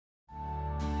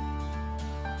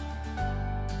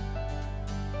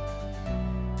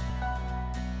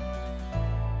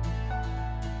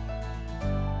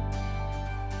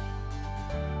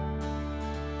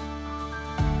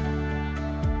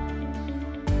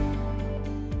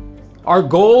Our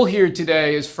goal here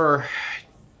today is for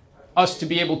us to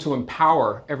be able to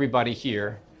empower everybody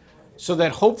here so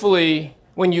that hopefully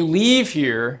when you leave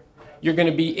here, you're going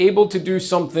to be able to do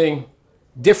something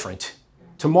different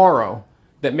tomorrow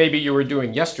that maybe you were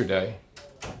doing yesterday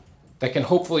that can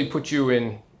hopefully put you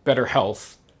in better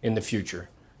health in the future.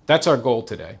 That's our goal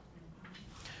today.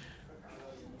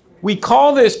 We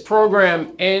call this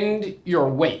program End Your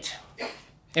Wait,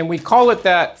 and we call it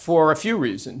that for a few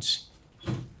reasons.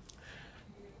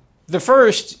 The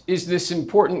first is this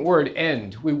important word,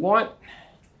 end. We want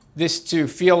this to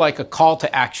feel like a call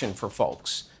to action for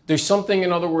folks. There's something,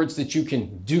 in other words, that you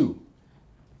can do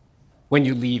when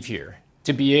you leave here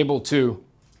to be able to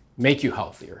make you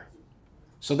healthier.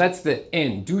 So that's the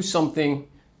end. Do something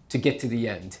to get to the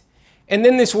end. And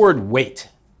then this word wait.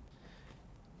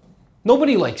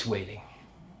 Nobody likes waiting.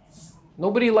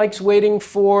 Nobody likes waiting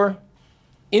for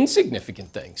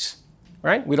insignificant things,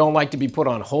 right? We don't like to be put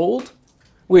on hold.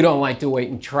 We don't like to wait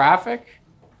in traffic.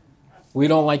 We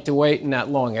don't like to wait in that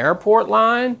long airport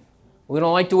line. We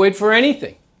don't like to wait for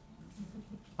anything.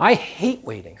 I hate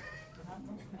waiting.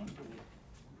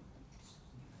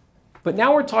 But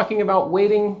now we're talking about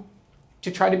waiting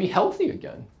to try to be healthy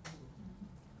again.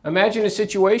 Imagine a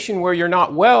situation where you're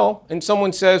not well and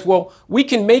someone says, well, we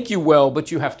can make you well, but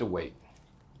you have to wait.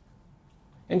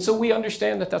 And so we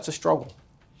understand that that's a struggle.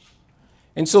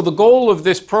 And so the goal of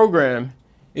this program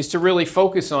is to really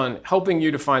focus on helping you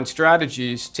to find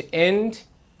strategies to end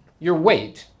your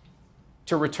wait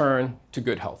to return to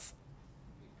good health.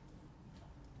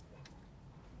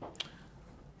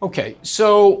 Okay,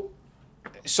 so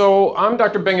I'm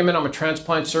Dr. Bingaman. I'm a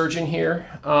transplant surgeon here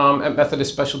at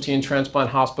Methodist Specialty and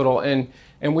Transplant Hospital, and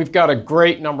we've got a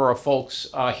great number of folks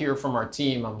here from our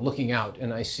team. I'm looking out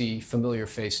and I see familiar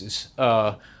faces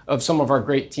of some of our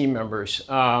great team members.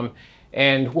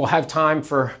 And we'll have time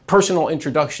for personal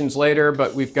introductions later,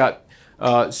 but we've got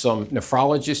some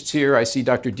nephrologists here. I see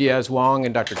Dr. Diaz-Wong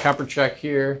and Dr. Kaperchek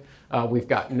here. We've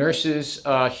got nurses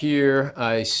here.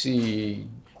 I see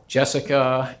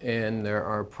Jessica, and there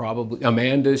are probably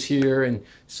Amanda's here and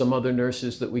some other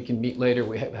nurses that we can meet later.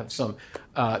 We have some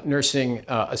nursing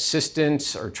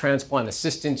assistants or transplant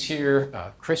assistants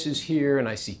here. Chris is here, and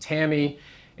I see Tammy.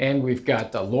 And we've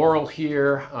got Laurel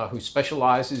here, who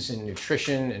specializes in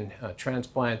nutrition and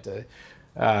transplant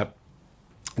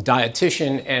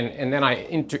dietitian. And then I,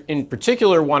 in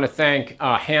particular, want to thank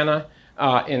Hannah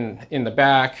in the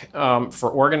back for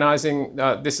organizing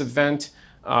this event.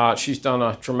 She's done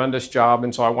a tremendous job,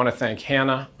 and so I want to thank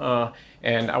Hannah.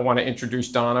 And I want to introduce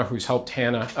Donna, who's helped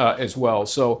Hannah as well.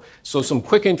 So some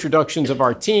quick introductions of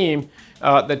our team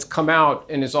that's come out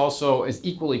and is also as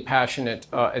equally passionate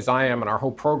as I am and our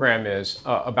whole program is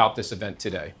about this event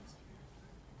today.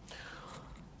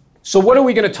 So what are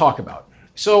we going to talk about?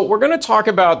 So we're going to talk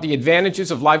about the advantages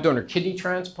of live donor kidney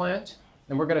transplant,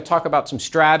 and we're going to talk about some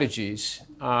strategies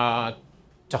to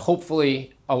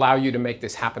hopefully allow you to make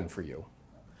this happen for you.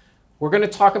 We're going to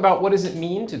talk about what does it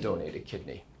mean to donate a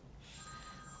kidney.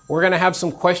 We're going to have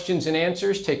some questions and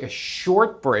answers, take a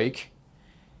short break,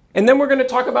 and then we're going to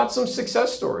talk about some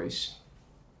success stories.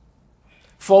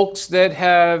 Folks that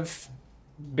have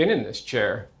been in this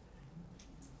chair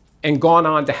and gone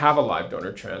on to have a live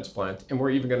donor transplant, and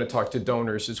we're even going to talk to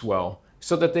donors as well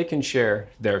so that they can share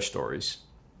their stories.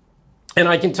 And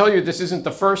I can tell you this isn't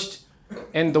the first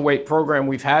End the Wait program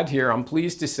we've had here. I'm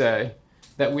pleased to say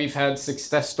that we've had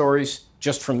success stories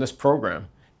just from this program.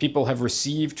 People have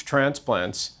received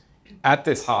transplants at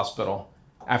this hospital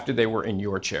after they were in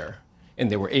your chair, and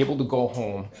they were able to go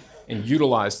home and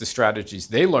utilize the strategies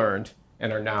they learned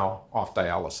and are now off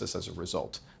dialysis as a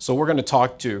result. So we're going to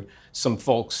talk to some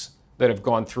folks that have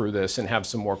gone through this and have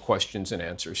some more questions and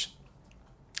answers.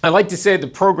 I like to say the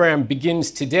program begins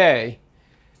today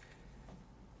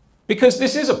because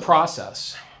this is a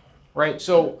process, right?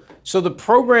 So the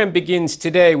program begins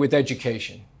today with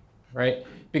education, right?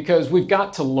 Because we've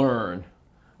got to learn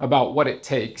about what it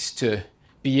takes to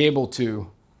be able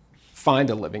to find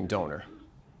a living donor,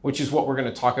 which is what we're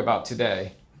going to talk about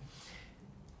today.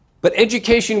 But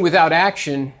education without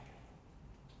action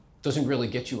doesn't really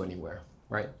get you anywhere,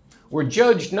 right? We're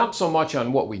judged not so much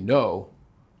on what we know,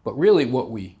 but really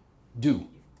what we do,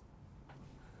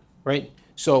 right?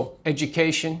 So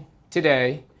education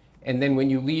today, and then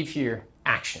when you leave here,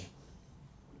 action.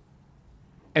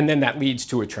 And then that leads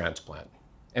to a transplant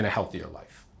and a healthier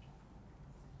life.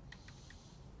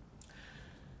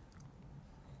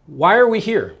 Why are we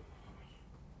here?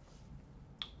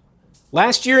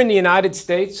 Last year in the United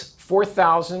States,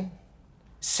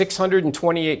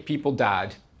 4,628 people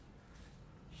died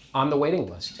on the waiting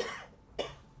list.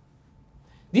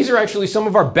 These are actually some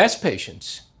of our best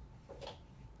patients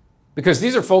because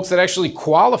these are folks that actually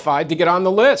qualified to get on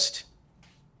the list.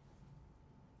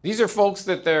 These are folks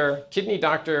that their kidney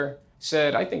doctor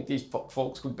said, I think these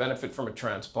folks would benefit from a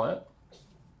transplant.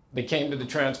 They came to the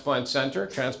transplant center.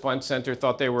 Transplant center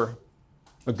thought they were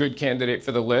a good candidate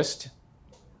for the list.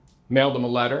 Mailed them a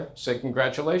letter, said,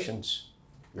 congratulations,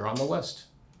 you're on the list.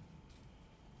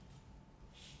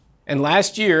 And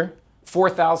last year,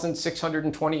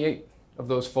 4,628 of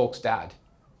those folks died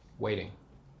waiting.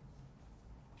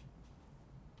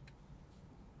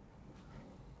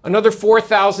 Another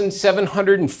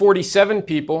 4,747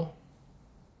 people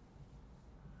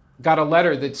got a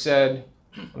letter that said,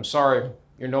 I'm sorry,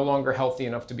 you're no longer healthy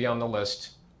enough to be on the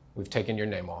list. We've taken your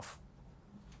name off.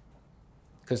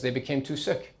 Because they became too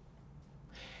sick.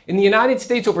 In the United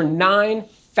States, over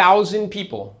 9,000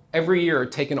 people every year are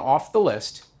taken off the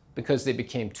list because they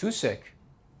became too sick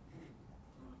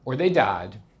or they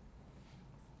died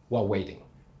while waiting.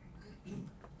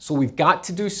 So we've got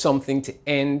to do something to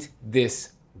end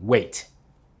this wait.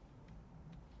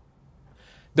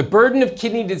 The burden of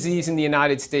kidney disease in the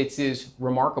United States is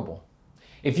remarkable.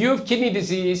 If you have kidney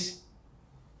disease,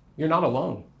 you're not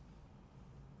alone.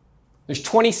 There's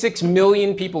 26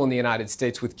 million people in the United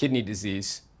States with kidney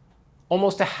disease.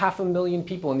 Almost 500,000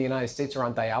 people in the United States are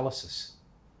on dialysis.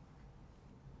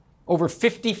 Over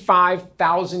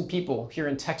 55,000 people here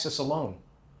in Texas alone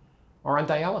are on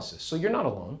dialysis, so you're not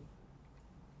alone.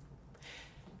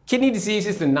 Kidney disease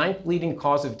is the 9th leading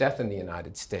cause of death in the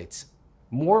United States.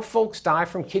 More folks die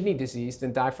from kidney disease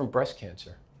than die from breast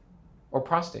cancer or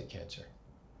prostate cancer.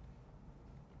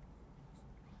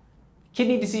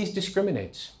 Kidney disease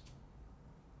discriminates.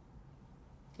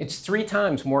 It's 3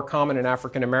 times more common in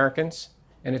African Americans,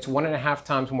 and it's 1.5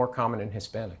 times more common in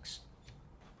Hispanics.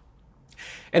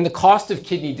 And the cost of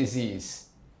kidney disease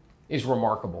is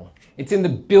remarkable. It's in the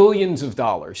billions of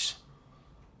dollars.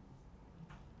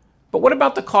 But what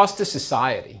about the cost to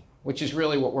society, which is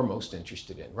really what we're most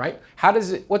interested in, right?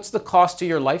 What's the cost to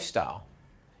your lifestyle?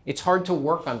 It's hard to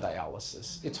work on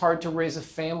dialysis. It's hard to raise a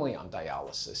family on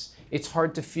dialysis. It's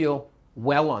hard to feel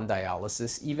well on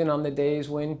dialysis, even on the days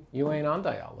when you ain't on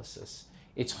dialysis.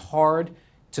 It's hard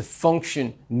to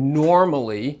function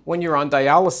normally when you're on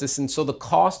dialysis, and so the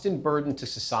cost and burden to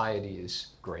society is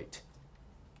great.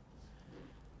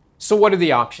 So what are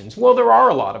the options? Well, there are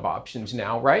a lot of options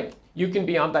now, right? You can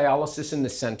be on dialysis in the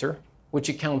center, which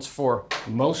accounts for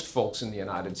most folks in the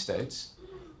United States.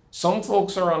 Some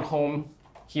folks are on home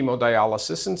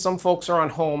hemodialysis, and some folks are on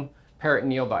home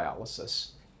peritoneal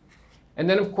dialysis. And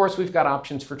then, of course, we've got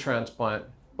options for transplant,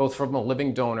 both from a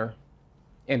living donor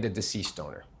and a deceased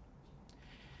donor.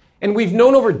 And we've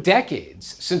known over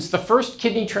decades, since the first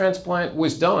kidney transplant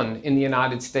was done in the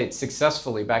United States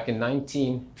successfully back in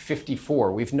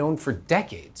 1954, we've known for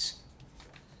decades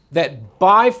that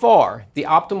by far the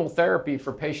optimal therapy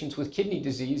for patients with kidney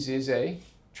disease is a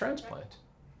transplant.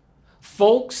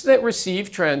 Folks that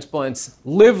receive transplants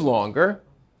live longer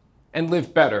and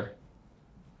live better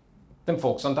than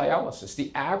folks on dialysis.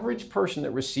 The average person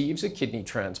that receives a kidney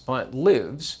transplant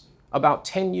lives about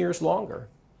 10 years longer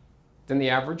than the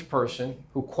average person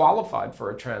who qualified for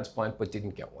a transplant but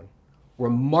didn't get one.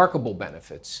 Remarkable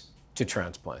benefits to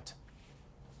transplant.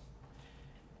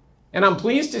 And I'm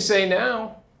pleased to say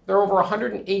now there are over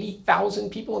 180,000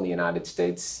 people in the United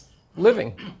States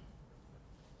living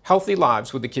healthy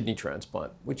lives with a kidney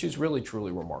transplant, which is really,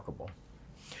 truly remarkable.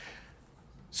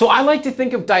 So I like to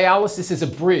think of dialysis as a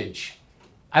bridge.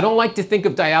 I don't like to think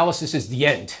of dialysis as the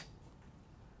end,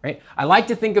 right? I like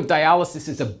to think of dialysis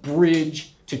as a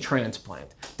bridge to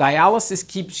transplant. Dialysis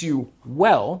keeps you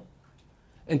well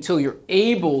until you're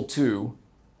able to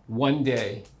one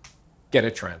day get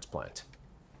a transplant.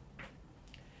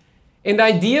 And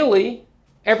ideally,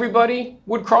 everybody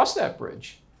would cross that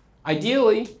bridge.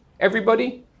 Ideally,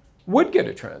 everybody would get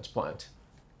a transplant.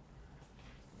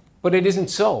 But it isn't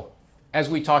so, as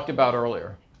we talked about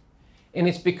earlier. And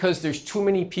it's because there's too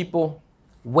many people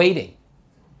waiting.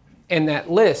 And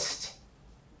that list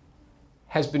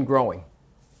has been growing.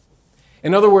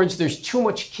 In other words, there's too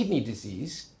much kidney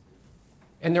disease,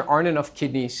 and there aren't enough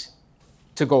kidneys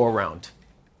to go around.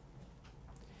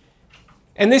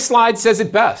 And this slide says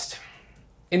it best.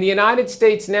 In the United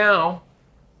States now,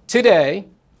 today,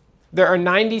 there are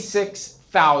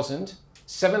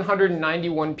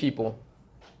 96,791 people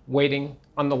waiting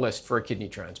on the list for a kidney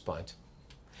transplant.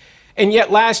 And yet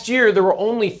last year, there were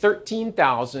only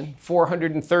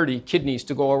 13,430 kidneys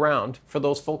to go around for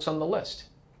those folks on the list.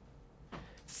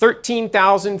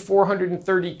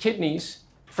 13,430 kidneys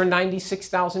for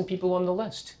 96,000 people on the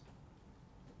list.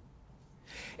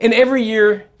 And every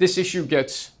year, this issue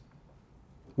gets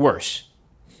worse.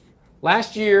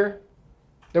 Last year,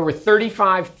 there were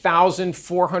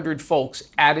 35,400 folks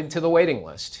added to the waiting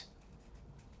list.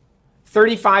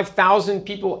 35,000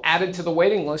 people added to the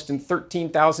waiting list and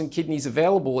 13,000 kidneys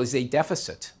available is a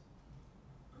deficit.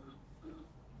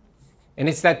 And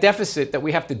it's that deficit that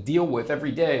we have to deal with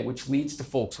every day, which leads to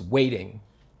folks waiting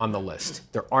on the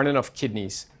list. There aren't enough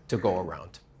kidneys to go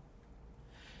around.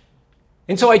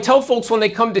 And so I tell folks when they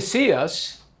come to see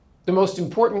us, the most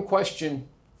important question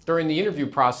during the interview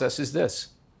process is this,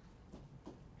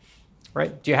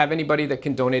 right? Do you have anybody that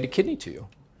can donate a kidney to you?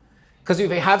 Because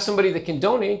if you have somebody that can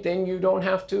donate, then you don't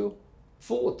have to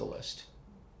fool with the list.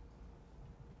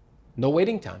 No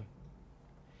waiting time.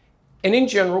 And in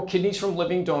general, kidneys from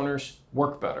living donors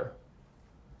work better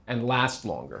and last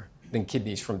longer than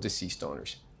kidneys from deceased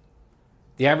donors.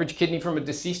 The average kidney from a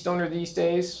deceased donor these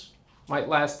days might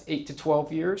last 8 to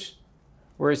 12 years,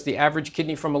 whereas the average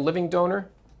kidney from a living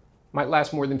donor might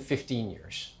last more than 15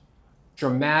 years.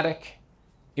 Dramatic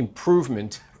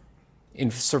improvement in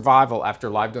survival after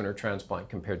live donor transplant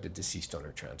compared to deceased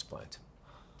donor transplant.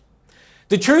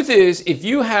 The truth is, if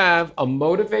you have a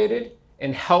motivated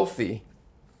and healthy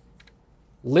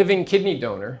living kidney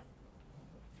donor,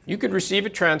 you could receive a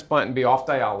transplant and be off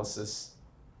dialysis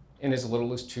in as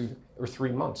little as 2 or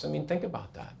 3 months. I mean, think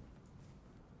about that.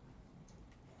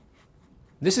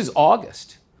 This is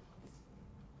August.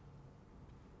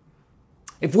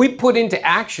 If we put into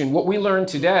action what we learned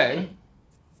today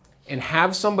and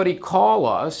have somebody call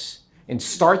us and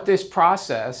start this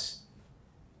process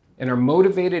and are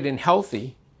motivated and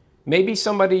healthy, maybe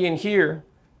somebody in here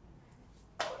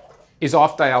is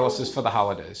off dialysis for the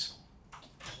holidays.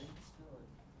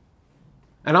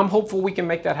 And I'm hopeful we can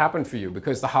make that happen for you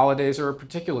because the holidays are a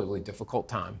particularly difficult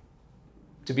time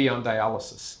to be on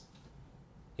dialysis.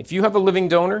 If you have a living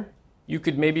donor, you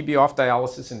could maybe be off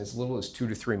dialysis in as little as 2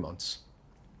 to 3 months.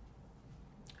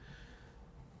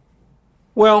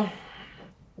 Well,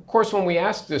 of course, when we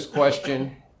ask this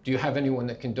question, do you have anyone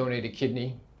that can donate a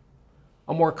kidney?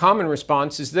 A more common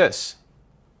response is this: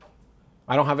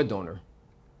 I don't have a donor.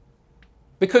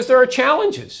 Because there are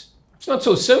challenges. It's not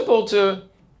so simple to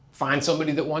find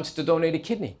somebody that wants to donate a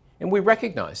kidney. And we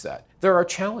recognize that. There are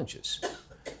challenges.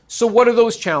 So what are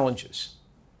those challenges?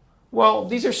 Well,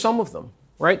 these are some of them,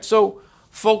 right? So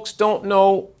folks don't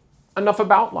know enough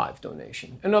about live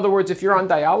donation. In other words, if you're on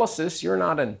dialysis, you're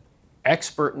not an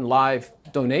expert in live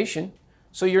donation,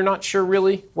 so you're not sure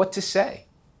really what to say.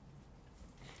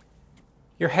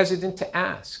 You're hesitant to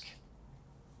ask.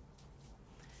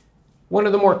 One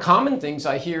of the more common things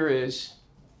I hear is,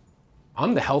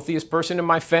 I'm the healthiest person in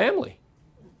my family.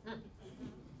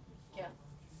 Yeah.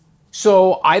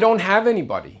 So I don't have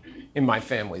anybody in my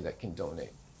family that can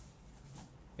donate.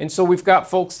 And so we've got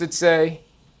folks that say,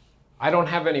 I don't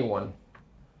have anyone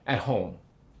at home.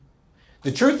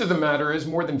 The truth of the matter is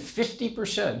more than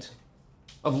 50%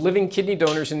 of living kidney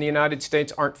donors in the United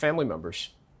States aren't family members.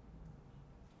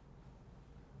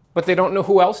 But they don't know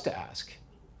who else to ask,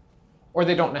 or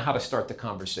they don't know how to start the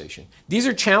conversation. These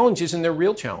are challenges, and they're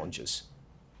real challenges.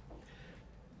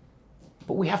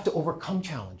 But we have to overcome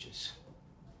challenges.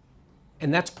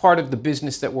 And that's part of the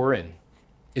business that we're in,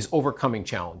 is overcoming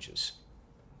challenges.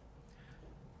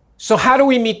 So how do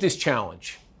we meet this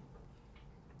challenge?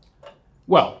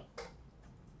 Well,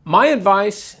 my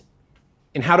advice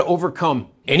in how to overcome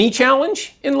any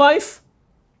challenge in life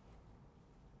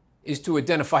is to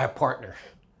identify a partner,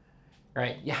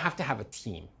 right? You have to have a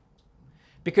team,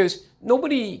 because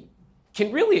nobody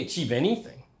can really achieve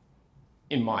anything,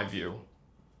 in my view,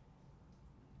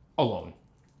 alone.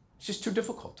 It's just too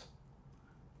difficult.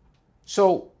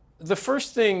 So the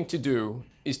first thing to do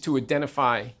is to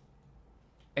identify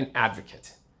an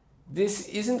advocate. This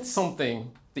isn't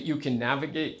something that you can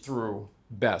navigate through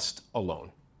best alone.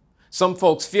 Some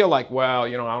folks feel like, well,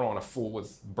 I don't want to fool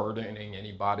with burdening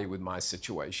anybody with my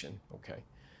situation. Okay,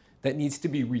 that needs to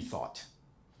be rethought.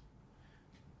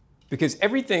 Because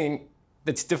everything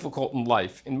that's difficult in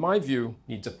life, in my view,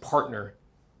 needs a partner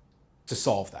to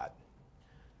solve that.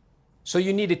 So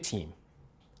you need a team.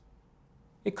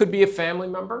 It could be a family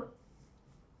member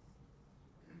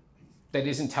that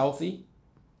isn't healthy,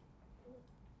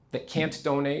 that can't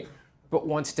donate, but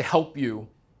wants to help you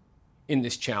in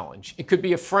this challenge. It could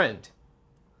be a friend.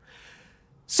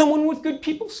 Someone with good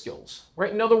people skills,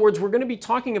 right? In other words, we're going to be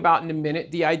talking about in a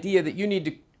minute the idea that you need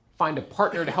to find a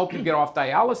partner to help you get off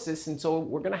dialysis, and so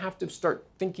we're going to have to start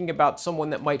thinking about someone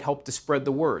that might help to spread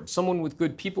the word, someone with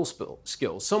good people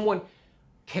skills, someone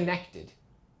connected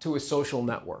to a social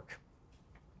network.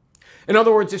 In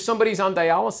other words, if somebody's on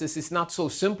dialysis, it's not so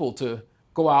simple to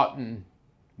go out and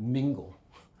mingle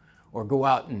or go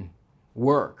out and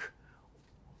work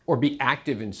or be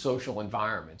active in social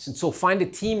environments. And so find a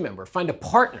team member, find a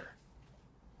partner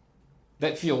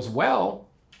that feels well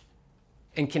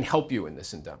and can help you in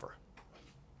this endeavor.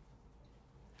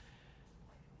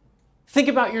 Think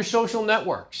about your social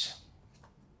networks.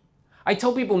 I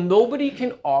tell people nobody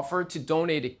can offer to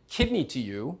donate a kidney to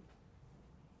you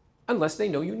unless they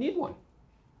know you need one.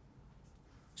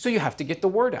 So you have to get the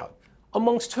word out.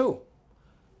 Amongst who?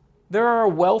 There are a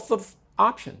wealth of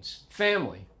options: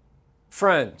 family,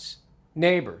 friends,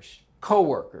 neighbors,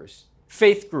 coworkers,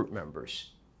 faith group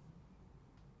members,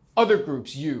 other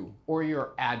groups you or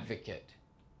your advocate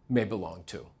may belong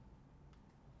to.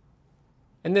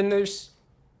 And then there's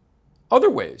other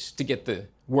ways to get the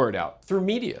word out through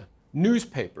media,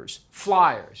 newspapers,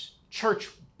 flyers, church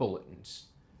bulletins,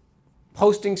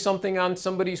 posting something on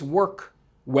somebody's work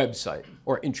website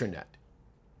or intranet.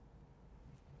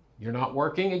 You're not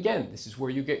working? Again, this is where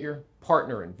you get your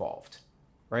partner involved,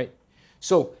 right?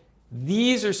 So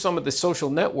these are some of the social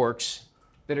networks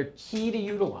that are key to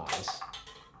utilize,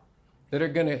 that are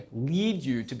going to lead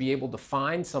you to be able to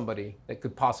find somebody that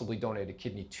could possibly donate a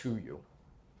kidney to you.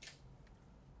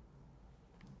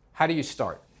 How do you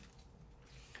start?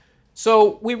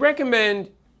 So we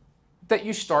recommend that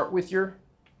you start with your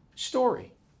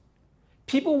story.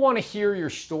 People want to hear your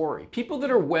story. People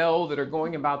that are well, that are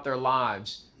going about their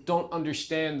lives, don't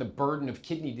understand the burden of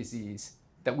kidney disease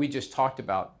that we just talked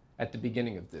about at the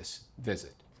beginning of this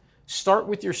visit. Start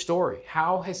with your story.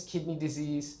 How has kidney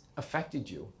disease affected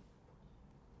you?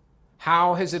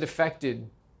 How has it affected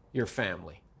your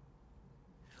family?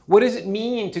 What does it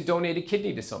mean to donate a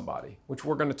kidney to somebody, which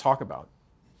we're going to talk about?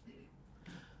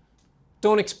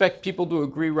 Don't expect people to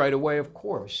agree right away, of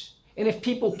course. And if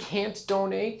people can't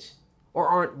donate or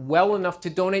aren't well enough to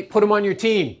donate, put them on your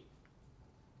team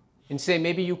and say,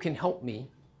 maybe you can help me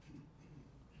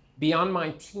be on my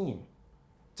team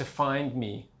to find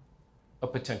me a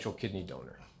potential kidney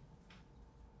donor.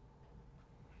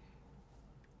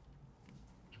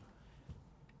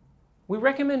 We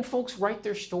recommend folks write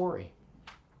their story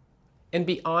and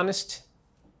be honest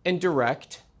and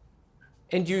direct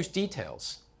and use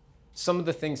details. Some of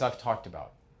the things I've talked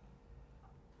about.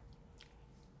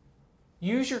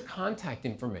 Use your contact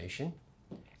information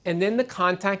and then the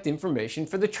contact information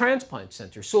for the transplant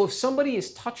center. So if somebody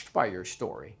is touched by your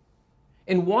story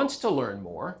and wants to learn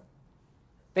more,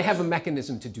 they have a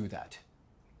mechanism to do that.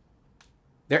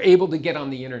 They're able to get on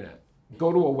the internet,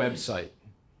 go to a website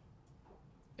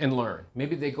and learn.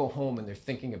 Maybe they go home and they're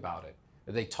thinking about it,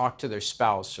 or they talk to their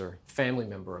spouse or family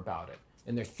member about it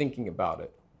and they're thinking about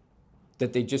it,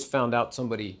 that they just found out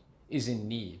somebody is in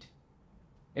need.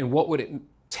 And what would it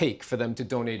take for them to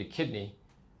donate a kidney?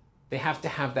 They have to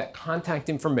have that contact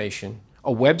information,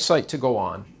 a website to go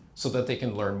on so that they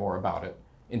can learn more about it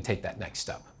and take that next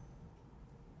step.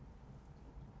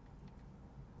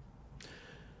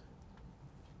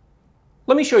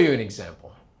 Let me show you an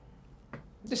example.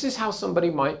 This is how somebody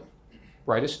might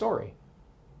write a story.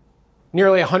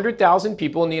 Nearly 100,000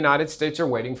 people in the United States are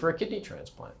waiting for a kidney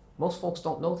transplant. Most folks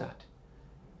don't know that.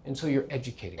 And so you're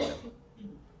educating them.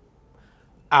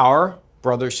 Our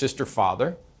brother, sister,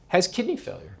 father has kidney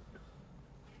failure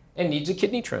and needs a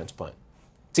kidney transplant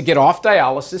to get off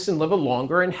dialysis and live a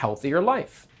longer and healthier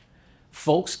life.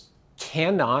 Folks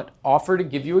cannot offer to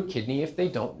give you a kidney if they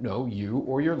don't know you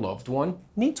or your loved one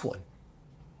needs one.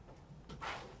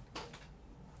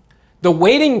 The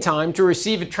waiting time to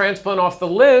receive a transplant off the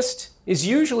list is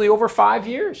usually over 5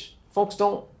 years. Folks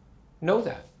don't know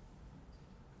that.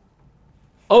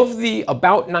 Of the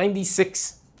about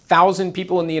 96,000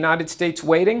 people in the United States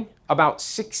waiting, about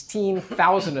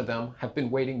 16,000 of them have been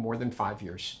waiting more than 5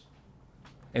 years.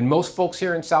 And most folks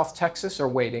here in South Texas are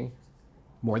waiting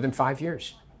more than 5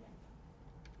 years.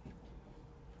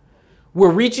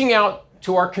 We're reaching out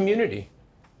to our community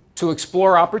to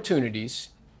explore opportunities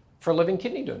for living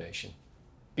kidney donation.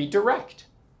 Be direct.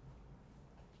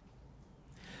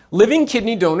 Living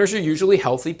kidney donors are usually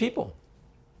healthy people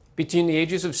between the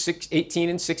ages of 18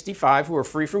 and 65 who are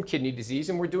free from kidney disease,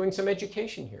 and we're doing some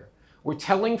education here. We're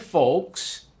telling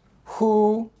folks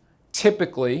who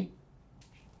typically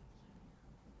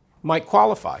might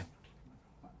qualify.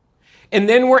 And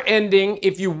then we're ending,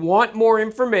 if you want more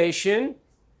information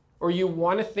or you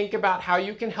want to think about how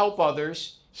you can help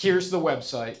others, here's the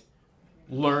website.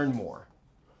 Learn more.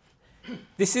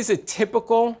 This is a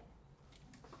typical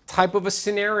type of a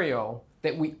scenario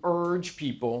that we urge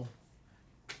people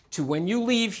to, when you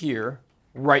leave here,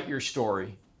 write your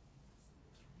story,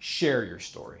 share your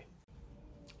story.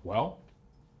 Well,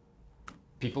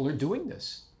 people are doing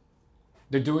this.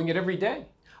 They're doing it every day.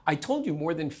 I told you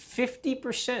more than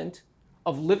 50%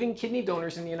 of living kidney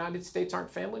donors in the United States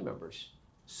aren't family members.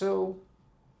 So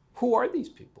who are these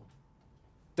people?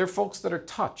 They're folks that are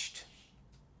touched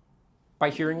by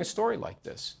hearing a story like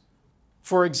this.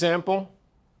 For example,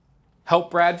 help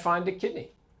Brad find a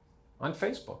kidney on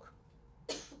Facebook.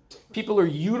 People are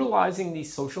utilizing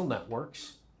these social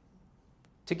networks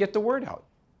to get the word out.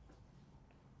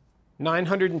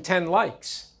 910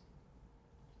 likes.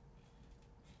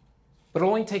 But it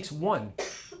only takes one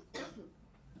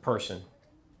person,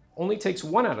 only takes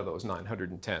one out of those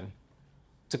 910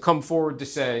 to come forward to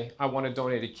say, I want to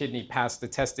donate a kidney, pass the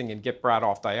testing, and get Brad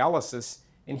off dialysis.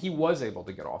 And he was able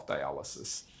to get off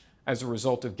dialysis as a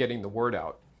result of getting the word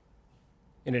out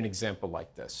in an example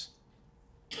like this.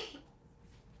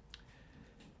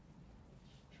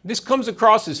 This comes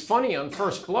across as funny on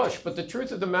first blush, but the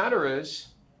truth of the matter is,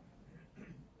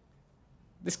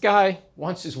 this guy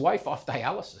wants his wife off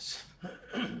dialysis.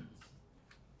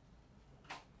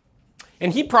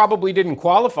 And he probably didn't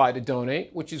qualify to donate,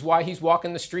 which is why he's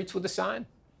walking the streets with a sign.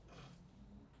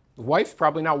 The wife's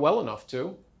probably not well enough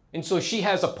to. And so she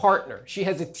has a partner, she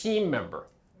has a team member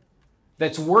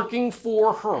that's working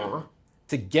for her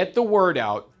to get the word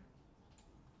out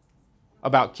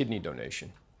about kidney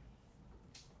donation.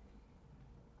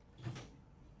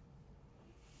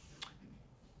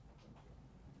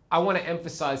 I want to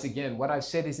emphasize again, what I've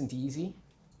said isn't easy.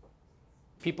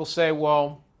 People say,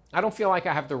 well, I don't feel like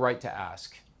I have the right to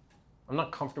ask. I'm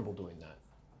not comfortable doing that.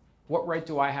 What right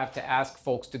do I have to ask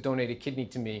folks to donate a kidney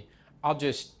to me? I'll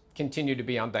just continue to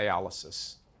be on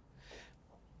dialysis.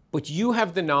 But you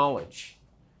have the knowledge.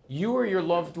 You or your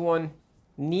loved one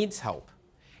needs help.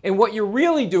 And what you're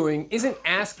really doing isn't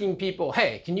asking people,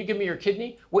 hey, can you give me your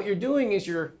kidney? What you're doing is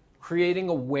you're creating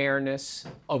awareness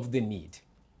of the need.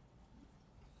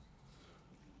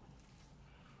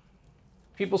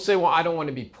 People say, well, I don't want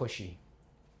to be pushy.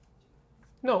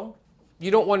 No, you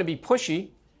don't want to be pushy,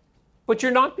 but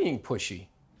you're not being pushy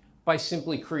by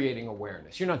simply creating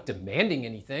awareness. You're not demanding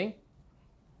anything.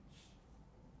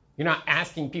 You're not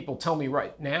asking people, tell me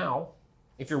right now,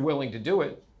 if you're willing to do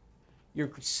it.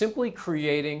 You're simply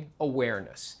creating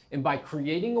awareness. And by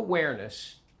creating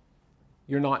awareness,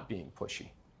 you're not being pushy.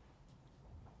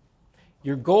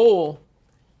 Your goal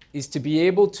is to be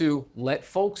able to let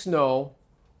folks know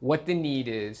what the need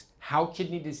is, how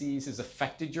kidney disease has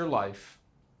affected your life,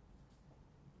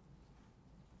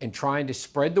 and trying to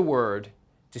spread the word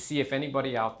to see if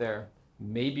anybody out there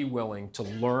may be willing to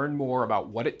learn more about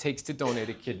what it takes to donate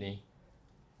a kidney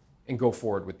and go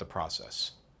forward with the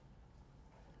process.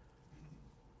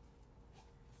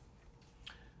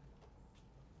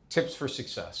 Tips for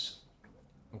success.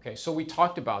 Okay, so we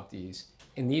talked about these,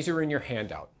 and these are in your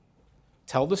handout.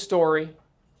 Tell the story,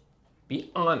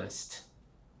 be honest,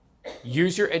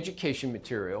 use your education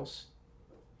materials,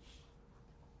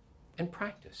 and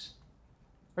practice.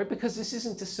 Right? Because this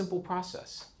isn't a simple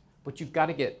process, but you've got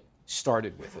to get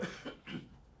started with it.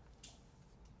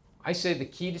 I say the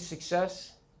key to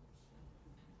success,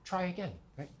 try again,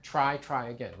 right? Try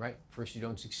again, right? First you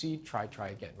don't succeed, try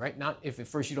again, right? Not if at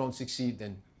first you don't succeed,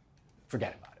 then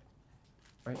forget about it,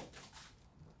 right?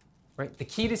 Right? The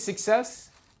key to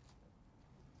success,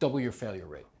 double your failure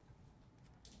rate.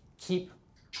 Keep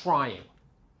trying.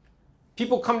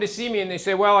 People come to see me and they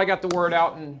say, well, I got the word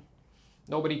out and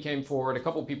nobody came forward. A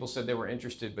couple people said they were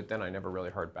interested, but then I never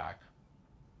really heard back.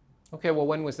 Okay, well,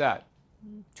 when was that?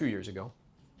 2 years ago.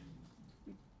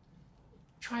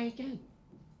 Try again.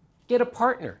 Get a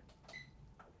partner.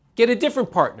 Get a different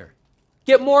partner.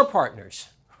 Get more partners,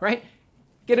 right?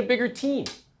 Get a bigger team,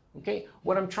 okay?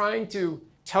 What I'm trying to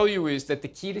tell you is that the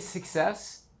key to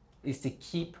success is to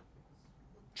keep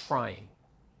trying.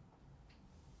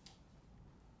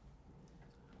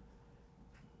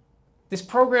 This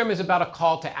program is about a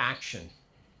call to action.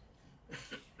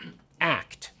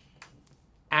 Act.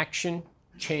 Action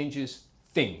changes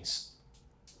things.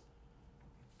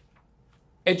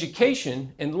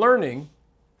 Education and learning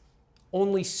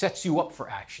only sets you up for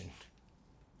action.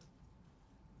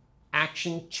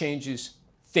 Action changes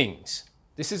things.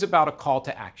 This is about a call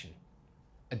to action.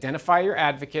 Identify your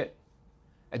advocate,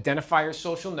 identify your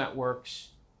social networks,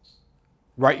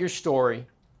 write your story,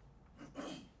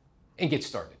 and get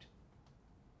started.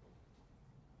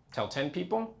 Tell 10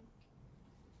 people,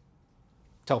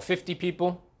 tell 50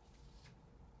 people,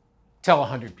 tell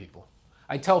 100 people.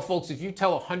 I tell folks, if you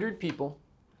tell 100 people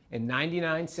and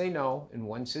 99 say no and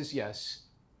 1 says yes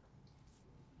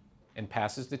and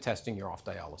passes the testing, you're off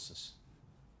dialysis.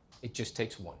 It just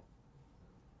takes 1.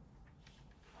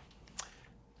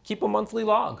 Keep a monthly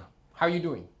log. How are you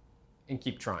doing? And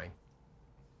keep trying.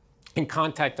 And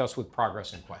contact us with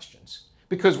progress and questions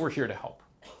because we're here to help.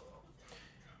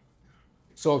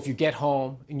 So if you get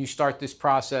home and you start this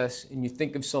process and you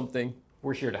think of something,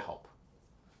 we're here to help.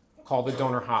 Call the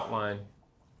donor hotline,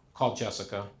 call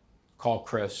Jessica, call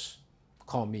Chris,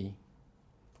 call me,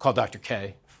 call Dr.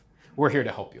 K. We're here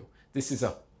to help you. This is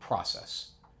a process,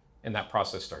 and that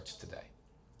process starts today.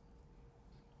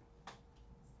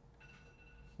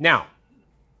 Now,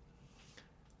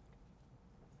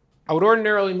 I would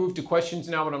ordinarily move to questions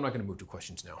now, but I'm not going to move to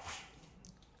questions now.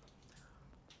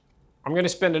 I'm going to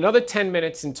spend another 10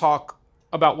 minutes and talk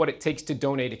about what it takes to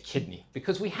donate a kidney,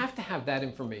 because we have to have that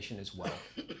information as well,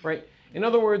 right? In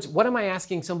other words, what am I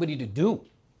asking somebody to do?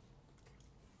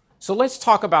 So let's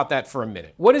talk about that for a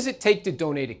minute. What does it take to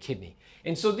donate a kidney?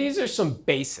 And so these are some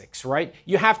basics, right?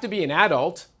 You have to be an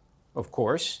adult, of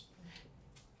course,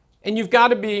 and you've got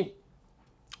to be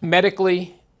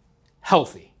medically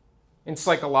healthy and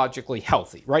psychologically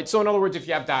healthy, right? So in other words, if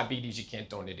you have diabetes, you can't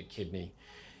donate a kidney.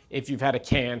 If you've had a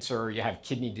cancer, you have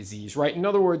kidney disease, right? In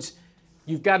other words,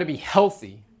 you've got to be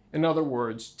healthy, in other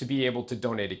words, to be able to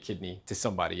donate a kidney to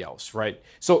somebody else, right?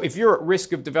 So if you're at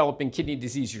risk of developing kidney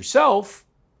disease yourself,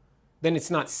 then it's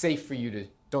not safe for you to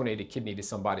donate a kidney to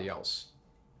somebody else.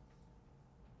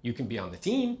 You can be on the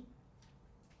team,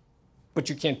 but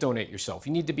you can't donate yourself.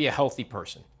 You need to be a healthy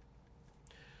person.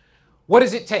 What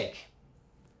does it take?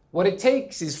 What it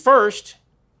takes is first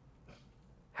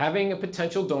having a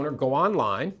potential donor go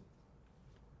online,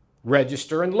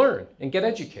 register and learn and get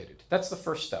educated. That's the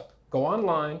first step. Go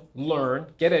online, learn,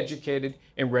 get educated,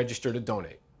 and register to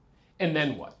donate. And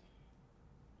then what?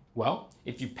 Well,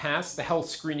 if you pass the health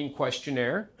screening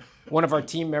questionnaire, one of our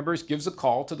team members gives a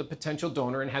call to the potential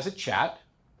donor and has a chat.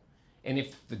 And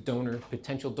if the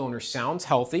potential donor sounds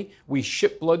healthy, we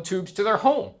ship blood tubes to their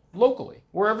home, locally,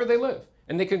 wherever they live.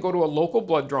 And they can go to a local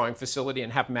blood drawing facility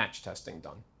and have match testing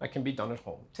done. That can be done at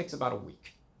home. It takes about a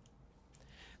week.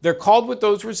 They're called with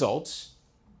those results.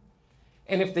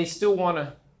 And if they still want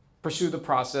to pursue the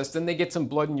process, then they get some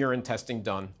blood and urine testing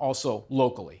done, also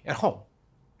locally, at home,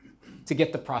 to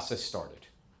get the process started.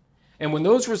 And when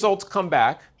those results come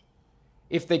back,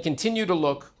 if they continue to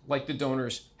look like the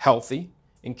donor's healthy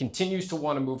and continues to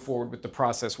want to move forward with the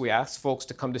process, we ask folks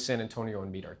to come to San Antonio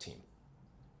and meet our team.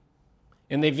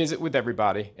 And they visit with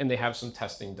everybody, and they have some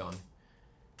testing done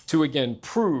to, again,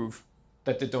 prove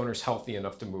that the donor's healthy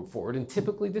enough to move forward. And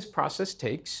typically, this process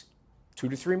takes 2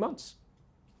 to 3 months.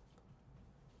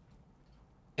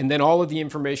 And then all of the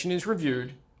information is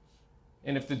reviewed,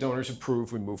 and if the donor's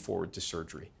approved, we move forward to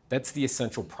surgery. That's the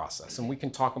essential process, and we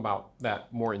can talk about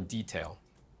that more in detail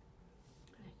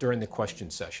during the question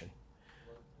session.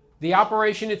 The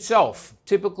operation itself,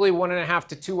 typically 1.5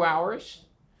 to 2 hours.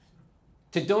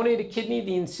 To donate a kidney,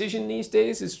 the incision these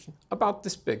days is about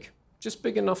this big, just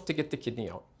big enough to get the kidney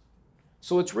out.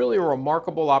 So it's really a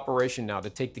remarkable operation now to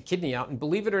take the kidney out. And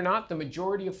believe it or not, the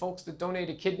majority of folks that donate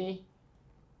a kidney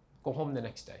go home the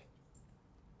next day.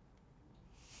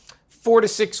 4 to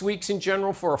 6 weeks in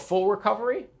general for a full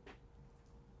recovery.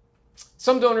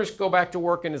 Some donors go back to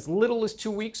work in as little as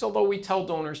 2 weeks, although we tell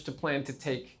donors to plan to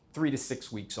take 3 to 6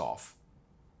 weeks off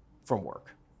from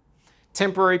work.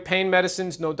 Temporary pain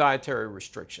medicines, no dietary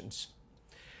restrictions.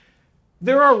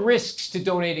 There are risks to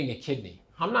donating a kidney.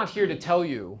 I'm not here to tell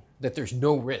you that there's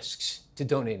no risks to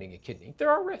donating a kidney. There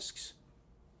are risks.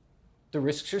 The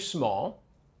risks are small,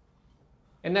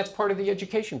 and that's part of the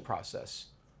education process.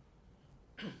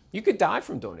 You could die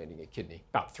from donating a kidney,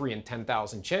 about 3 in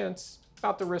 10,000 chance,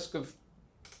 about the risk of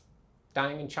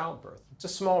dying in childbirth. It's a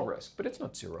small risk, but it's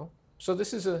not zero. So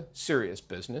this is a serious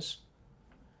business.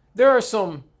 There are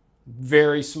some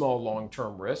very small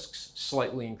long-term risks,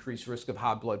 slightly increased risk of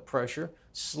high blood pressure,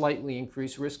 slightly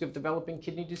increased risk of developing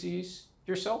kidney disease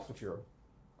yourself if you're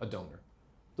a donor.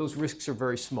 Those risks are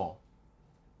very small,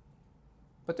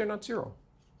 but they're not zero.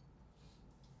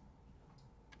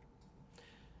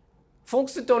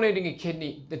 Folks that donate a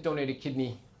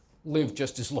kidney live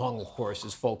just as long, of course,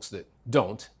 as folks that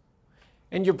don't.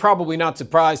 And you're probably not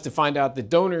surprised to find out that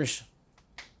donors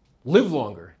live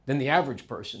longer than the average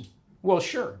person. Well,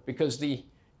 sure, because the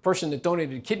person that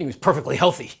donated a kidney was perfectly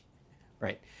healthy,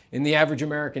 right? And the average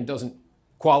American doesn't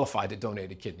qualify to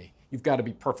donate a kidney. You've got to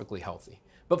be perfectly healthy.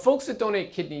 But folks that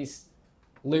donate kidneys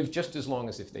live just as long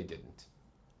as if they didn't.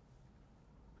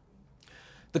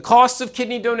 The costs of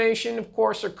kidney donation, of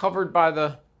course, are covered by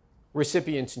the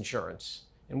recipient's insurance.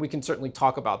 And we can certainly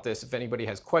talk about this if anybody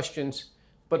has questions.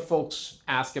 But folks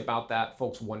ask about that.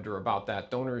 Folks wonder about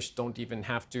that. Donors don't even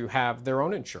have to have their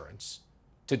own insurance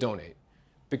to donate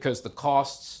because the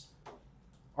costs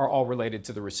are all related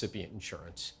to the recipient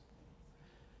insurance.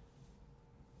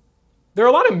 There are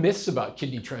a lot of myths about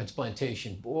kidney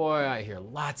transplantation. Boy, I hear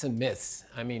lots of myths.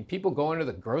 I mean, people go into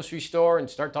the grocery store and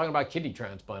start talking about kidney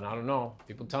transplant. I don't know.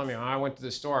 People tell me, oh, I went to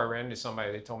the store, I ran into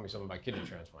somebody, they told me something about kidney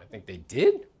transplant. I think they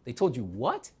did? They told you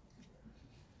what?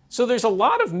 So there's a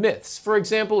lot of myths. For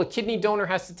example, a kidney donor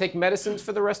has to take medicines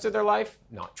for the rest of their life.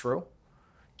 Not true.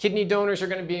 Kidney donors are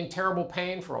going to be in terrible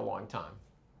pain for a long time.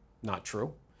 Not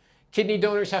true. Kidney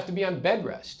donors have to be on bed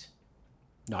rest.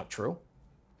 Not true.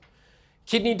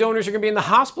 Kidney donors are going to be in the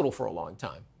hospital for a long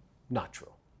time. Not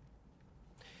true.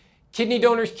 Kidney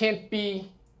donors can't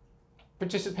be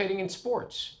participating in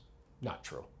sports. Not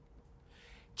true.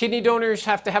 Kidney donors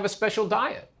have to have a special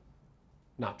diet.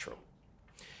 Not true.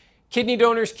 Kidney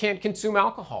donors can't consume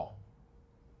alcohol.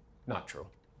 Not true.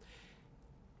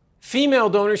 Female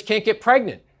donors can't get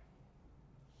pregnant.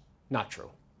 Not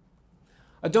true.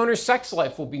 A donor's sex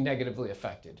life will be negatively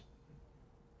affected.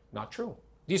 Not true.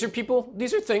 These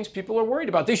are things people are worried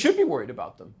about. They should be worried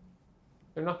about them.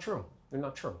 They're not true. They're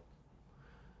not true.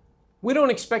 We don't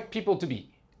expect people to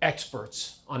be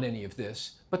experts on any of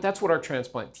this, but that's what our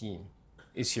transplant team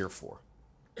is here for.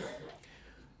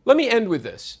 Let me end with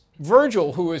this.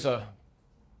 Virgil, who is a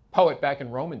poet back in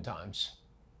Roman times,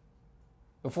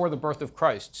 before the birth of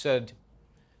Christ, said,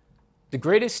 "The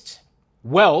greatest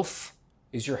wealth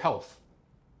is your health.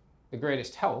 The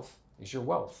greatest health is your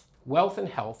wealth. Wealth and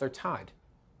health are tied."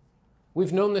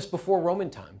 We've known this before Roman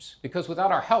times, because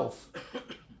without our health,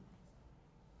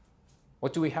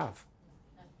 what do we have?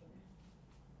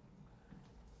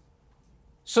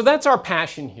 So that's our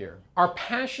passion here. Our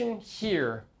passion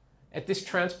here at this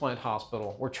transplant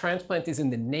hospital, where transplant is in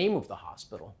the name of the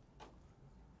hospital,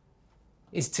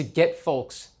 is to get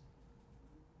folks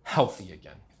healthy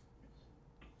again.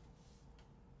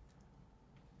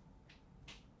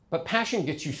 But passion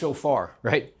gets you so far,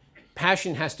 right?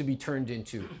 Passion has to be turned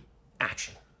into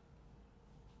action,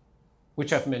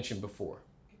 which I've mentioned before.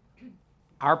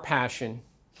 Our passion,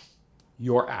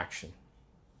 your action.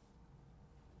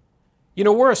 You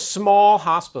know, we're a small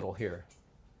hospital here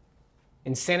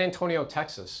in San Antonio,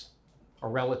 Texas, a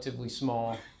relatively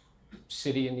small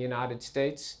city in the United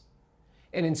States.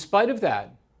 And in spite of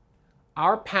that,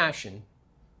 our passion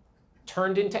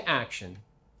turned into action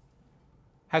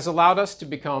has allowed us to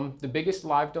become the biggest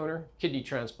live donor kidney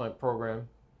transplant program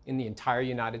in the entire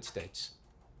United States.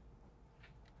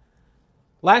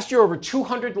 Last year, over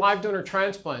 200 live donor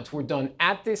transplants were done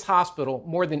at this hospital,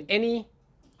 more than any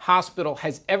hospital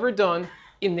has ever done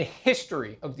in the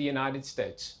history of the United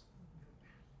States.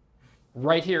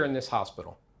 Right here in this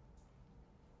hospital.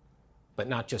 But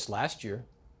not just last year.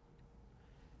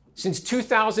 Since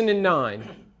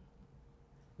 2009,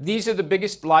 these are the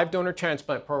biggest live donor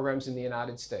transplant programs in the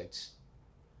United States.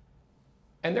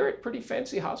 And they're at pretty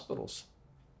fancy hospitals.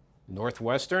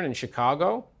 Northwestern in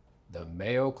Chicago, the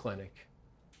Mayo Clinic.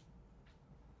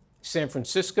 San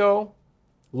Francisco,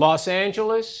 Los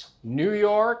Angeles, New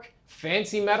York,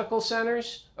 fancy medical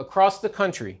centers across the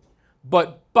country.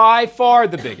 But by far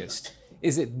the biggest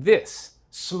is at this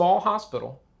small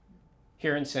hospital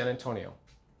here in San Antonio.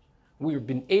 We've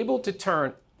been able to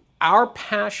turn our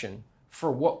passion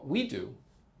for what we do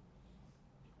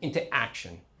into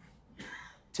action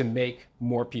to make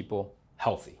more people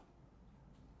healthy.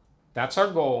 That's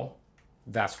our goal.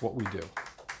 That's what we do.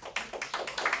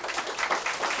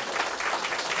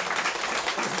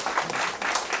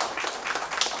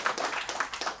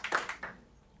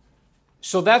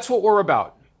 So that's what we're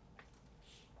about.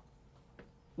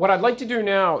 What I'd like to do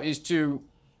now is to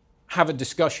have a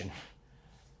discussion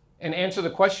and answer the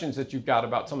questions that you've got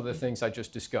about some of the things I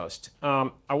just discussed.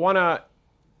 I want to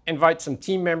invite some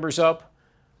team members up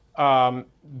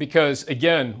because,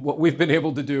 again, what we've been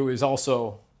able to do is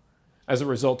also as a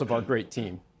result of our great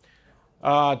team.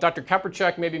 Dr.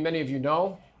 Kaperchak, maybe many of you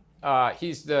know.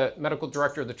 He's the medical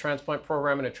director of the transplant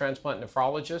program and a transplant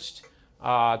nephrologist.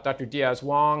 Dr.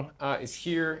 Diaz-Wong is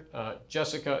here.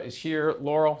 Jessica is here.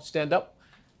 Laurel, stand up,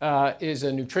 is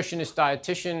a nutritionist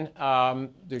dietitian.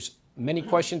 There's many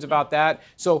questions about that.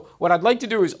 So what I'd like to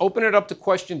do is open it up to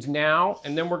questions now,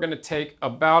 and then we're going to take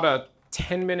about a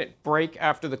 10-minute break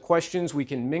after the questions. We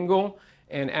can mingle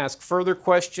and ask further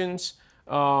questions,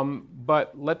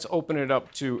 but let's open it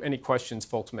up to any questions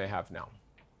folks may have now.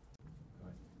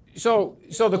 So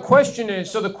the question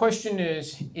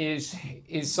is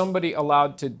somebody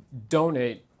allowed to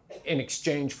donate in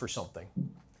exchange for something?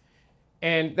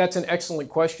 And that's an excellent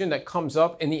question that comes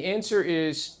up, and the answer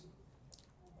is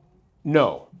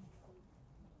no.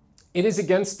 It is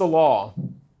against the law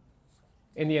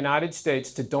in the United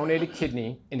States to donate a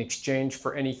kidney in exchange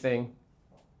for anything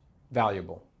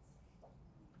valuable.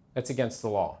 That's against the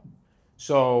law.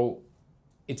 So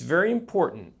it's very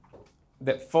important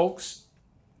that folks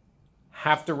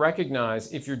have to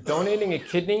recognize if you're donating a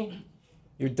kidney,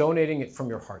 you're donating it from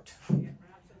your heart.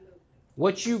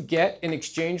 What you get in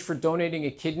exchange for donating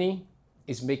a kidney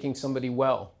is making somebody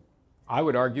well. I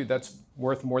would argue that's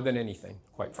worth more than anything,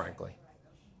 quite frankly.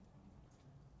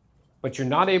 But you're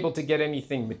not able to get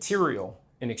anything material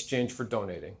in exchange for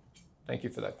donating. Thank you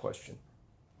for that question.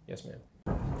 Yes, ma'am.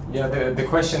 Yeah, the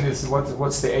question is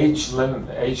what's the age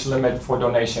limit for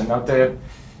donation? Now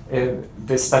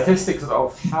the statistics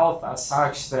of health are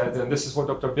such that, and this is what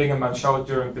Dr. Bingaman showed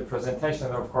during the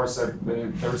presentation, of course,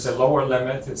 there is a lower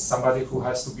limit. It's somebody who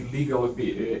has to be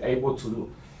legally able to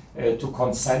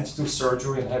consent to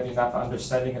surgery and have enough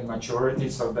understanding and maturity,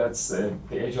 so that's the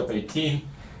age of 18.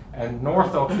 And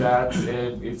north of that,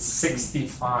 it's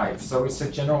 65. So it's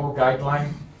a general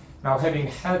guideline. Now,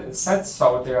 having said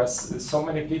so, there are so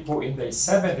many people in their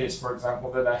 70s, for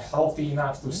example, that are healthy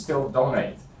enough to still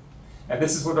donate. And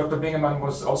this is what Dr. Bingaman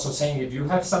was also saying. If you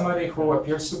have somebody who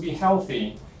appears to be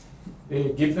healthy,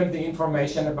 give them the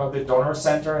information about the donor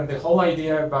center. And the whole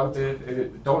idea about the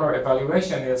donor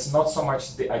evaluation is not so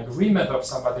much the agreement of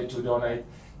somebody to donate,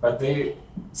 but they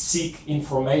seek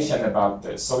information about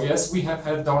this. So yes, we have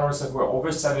had donors that were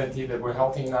over 70 that were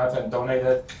healthy enough and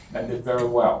donated and did very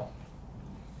well.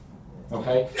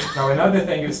 Okay. Now another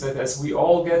thing is that as we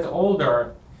all get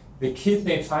older, the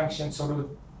kidney function sort of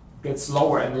gets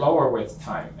lower and lower with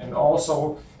time, and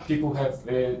also people have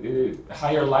a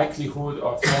higher likelihood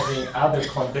of having other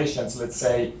conditions, let's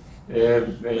say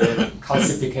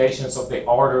calcifications of the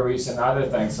arteries and other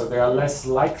things. So they are less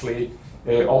likely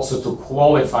also to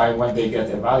qualify when they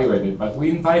get evaluated. But we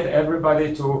invite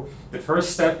everybody to, the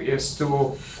first step is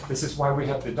to, this is why we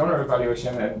have the donor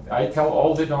evaluation, and I tell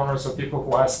all the donors or people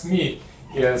who ask me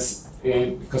is,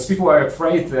 because people are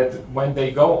afraid that when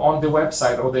they go on the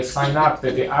website or they sign up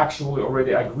that they actually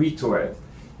already agree to it.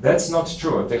 That's not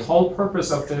true. The whole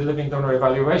purpose of the living donor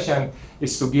evaluation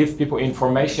is to give people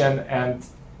information and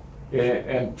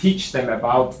teach them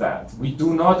about that. We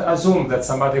do not assume that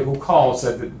somebody who calls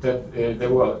that they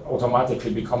will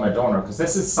automatically become a donor, because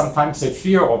this is sometimes a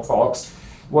fear of folks.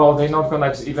 Well, they're not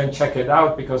going to even check it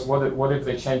out because what if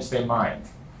they change their mind?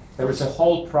 There is a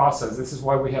whole process. This is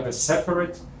why we have a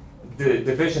separate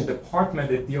division department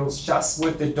that deals just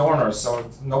with the donors, so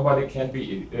nobody can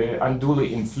be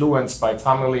unduly influenced by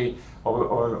family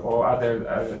or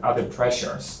other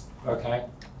pressures. Okay.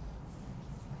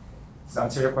 Does that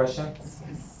answer your question?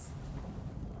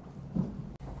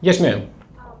 Yes, ma'am.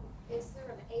 Is there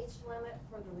an age limit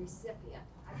for the recipient?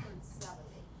 I heard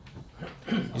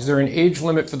 70. Is there an age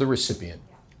limit for the recipient?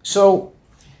 So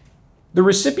the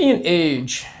recipient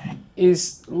age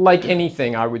is like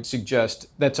anything, I would suggest,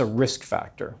 that's a risk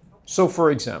factor. So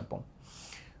for example,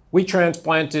 we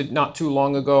transplanted not too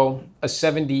long ago a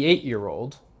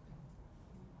 78-year-old,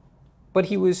 but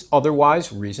he was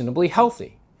otherwise reasonably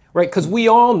healthy, right? Because we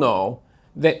all know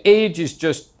that age is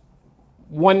just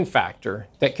one factor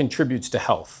that contributes to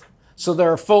health. So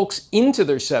there are folks into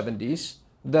their 70s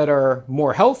that are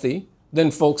more healthy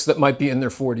than folks that might be in their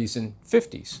 40s and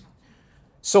 50s.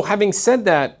 So having said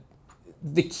that,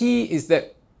 the key is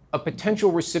that a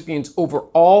potential recipient's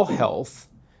overall health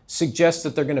suggests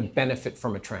that they're going to benefit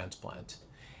from a transplant,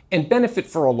 and benefit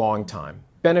for a long time,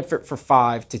 benefit for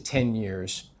 5 to 10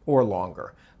 years or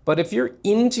longer. But if you're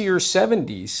into your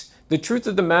 70s, the truth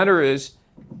of the matter is,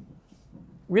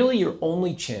 really your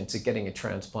only chance at getting a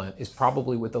transplant is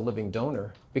probably with a living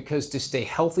donor, because to stay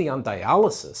healthy on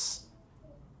dialysis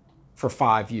for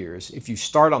 5 years, if you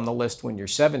start on the list when you're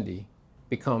 70,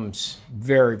 becomes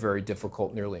very, very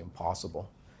difficult, nearly impossible.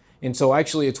 And so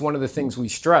actually it's one of the things we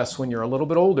stress when you're a little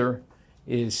bit older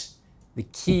is the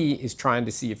key is trying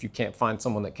to see if you can't find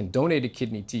someone that can donate a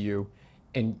kidney to you.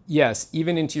 And yes,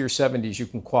 even into your 70s, you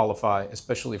can qualify,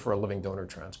 especially for a living donor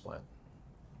transplant.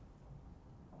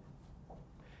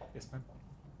 Yes, ma'am.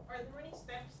 Are there any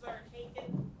steps that are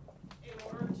taken in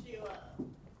order to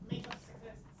make a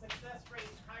success rate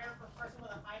higher for a person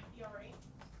with a high PRA?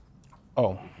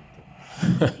 Oh,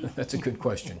 that's a good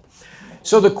question.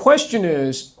 So the question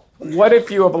is, what if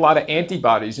you have a lot of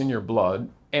antibodies in your blood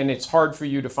and it's hard for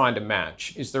you to find a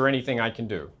match? Is there anything I can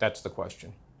do? That's the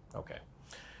question. Okay.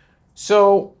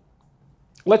 So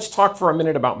let's talk for a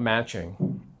minute about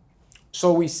matching.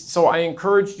 So I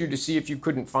encouraged you to see if you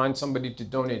couldn't find somebody to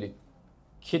donate a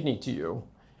kidney to you.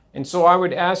 And so I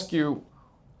would ask you,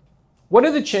 what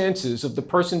are the chances of the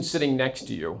person sitting next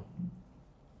to you,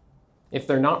 if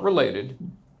they're not related,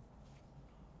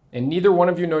 and neither one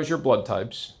of you knows your blood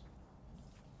types,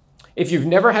 if you've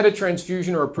never had a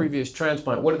transfusion or a previous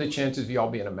transplant, what are the chances of you all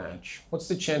being a match? What's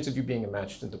the chance of you being a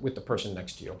match with the person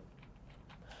next to you?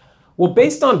 Well,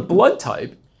 based on blood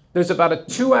type, there's about a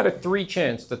 2 out of 3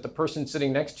 chance that the person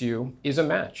sitting next to you is a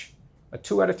match. A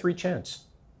 2 out of 3 chance.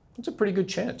 That's a pretty good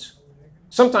chance.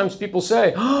 Sometimes people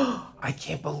say, oh, I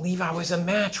can't believe I was a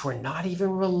match. We're not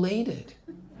even related.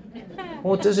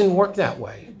 Well, it doesn't work that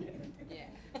way.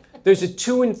 There's a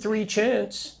 2 in 3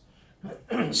 chance,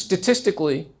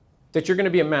 statistically, that you're going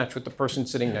to be a match with the person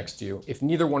sitting next to you if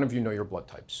neither one of you know your blood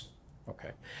types.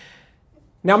 Okay.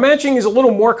 Now, matching is a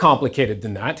little more complicated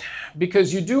than that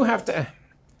because you do have to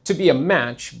be a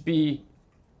match,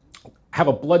 have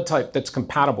a blood type that's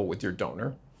compatible with your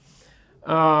donor.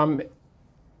 And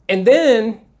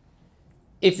then,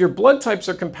 if your blood types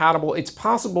are compatible, it's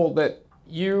possible that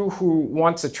you who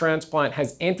wants a transplant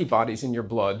has antibodies in your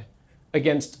blood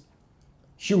against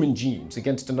human genes,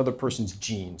 against another person's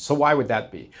genes. So why would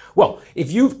that be? Well,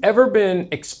 if you've ever been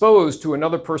exposed to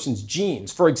another person's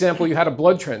genes, for example, you had a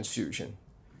blood transfusion,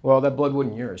 well, that blood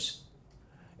wasn't yours.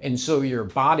 And so your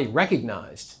body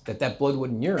recognized that that blood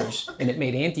wasn't yours, and it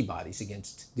made antibodies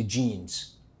against the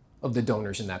genes of the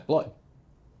donors in that blood.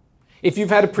 If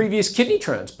you've had a previous kidney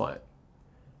transplant,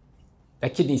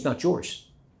 that kidney's not yours.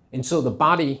 And so the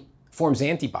body forms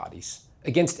antibodies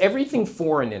against everything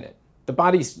foreign in it. The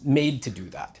body's made to do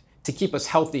that, to keep us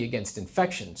healthy against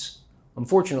infections.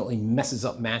 Unfortunately, messes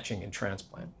up matching in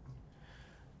transplant.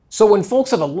 So when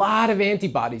folks have a lot of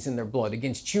antibodies in their blood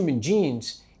against human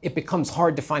genes, it becomes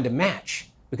hard to find a match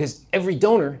because every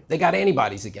donor they got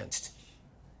antibodies against.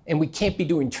 And we can't be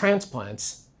doing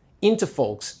transplants into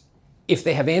folks if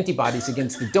they have antibodies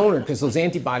against the donor because those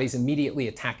antibodies immediately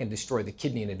attack and destroy the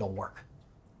kidney and it don't work.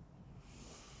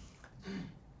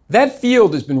 That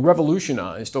field has been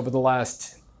revolutionized over the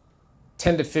last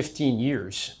 10 to 15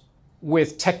 years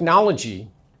with technology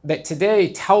that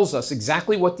today tells us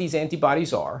exactly what these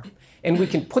antibodies are, and we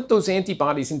can put those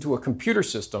antibodies into a computer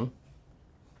system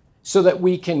so that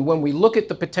we can, when we look at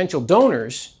the potential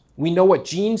donors, we know what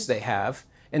genes they have,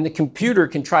 and the computer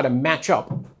can try to match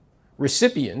up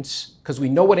recipients, because we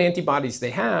know what antibodies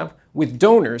they have, with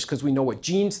donors, because we know what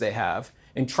genes they have,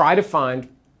 and try to find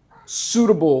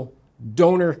suitable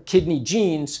donor kidney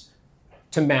genes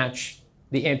to match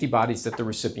the antibodies that the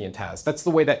recipient has. That's the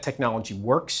way that technology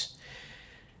works.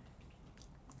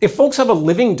 If folks have a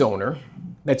living donor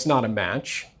that's not a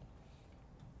match,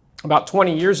 about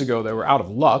 20 years ago they were out of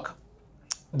luck.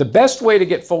 The best way to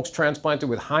get folks transplanted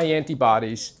with high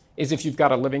antibodies is if you've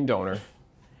got a living donor.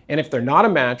 And if they're not a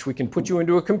match, we can put you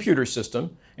into a computer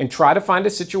system and try to find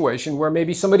a situation where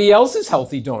maybe somebody else's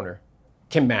healthy donor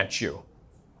can match you.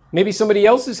 Maybe somebody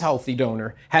else's healthy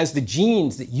donor has the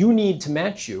genes that you need to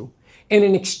match you. And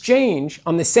in exchange,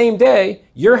 on the same day,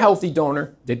 your healthy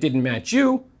donor that didn't match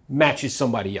you matches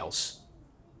somebody else.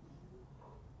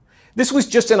 This was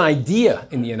just an idea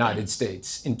in the United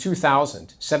States in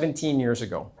 2000, 17 years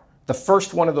ago. The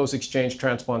first one of those exchange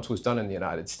transplants was done in the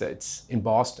United States, in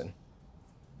Boston,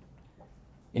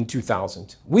 in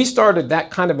 2000. We started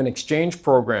that kind of an exchange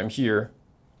program here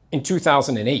in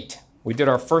 2008. We did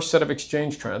our first set of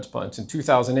exchange transplants in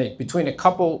 2008 between a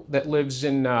couple that lives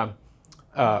in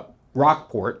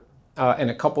Rockport and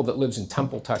a couple that lives in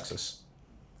Temple, Texas.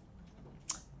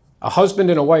 A husband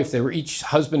and a wife, they were each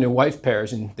husband and wife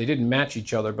pairs, and they didn't match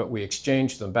each other, but we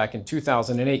exchanged them back in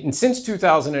 2008. And since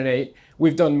 2008,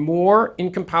 we've done more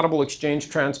incompatible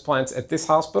exchange transplants at this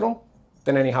hospital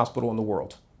than any hospital in the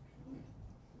world.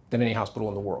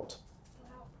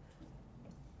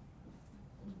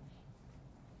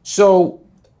 So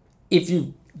if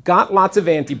you've got lots of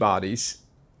antibodies,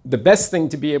 the best thing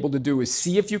to be able to do is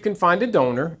see if you can find a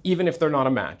donor, even if they're not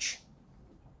a match.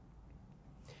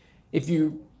 If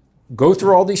you go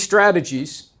through all these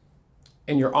strategies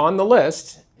and you're on the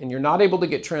list and you're not able to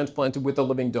get transplanted with a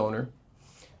living donor,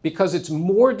 because it's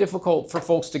more difficult for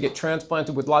folks to get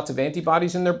transplanted with lots of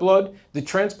antibodies in their blood, the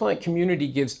transplant community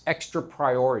gives extra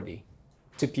priority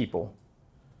to people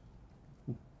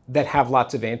that have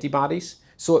lots of antibodies,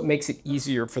 so it makes it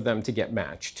easier for them to get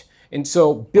matched. And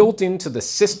so built into the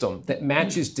system that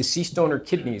matches deceased donor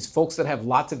kidneys, folks that have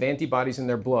lots of antibodies in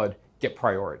their blood get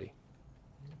priority.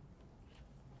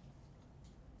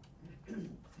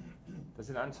 Does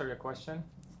it answer your question?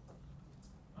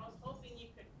 I was hoping you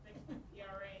could fix the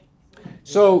PRA.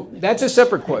 So that's a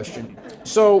separate question.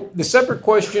 So the separate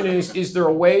question is there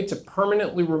a way to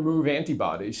permanently remove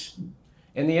antibodies?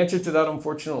 And the answer to that,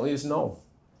 unfortunately, is no.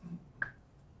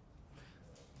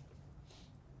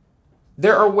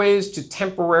 There are ways to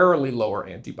temporarily lower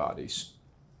antibodies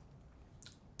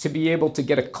to be able to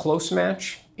get a close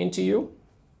match into you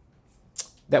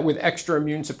that with extra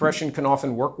immune suppression can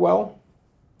often work well.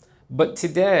 But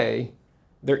today,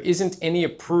 there isn't any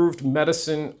approved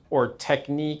medicine or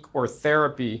technique or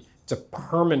therapy to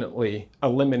permanently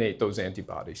eliminate those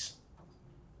antibodies.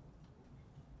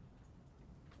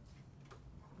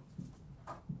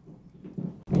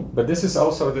 But this is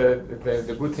also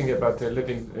the good thing about the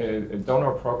living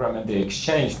donor program and the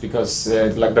exchange, because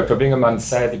like Dr. Bingaman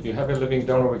said, if you have a living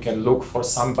donor, we can look for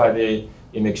somebody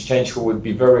in exchange who would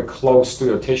be very close to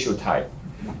your tissue type.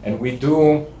 And we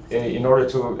do, in order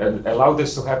to allow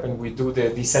this to happen, we do the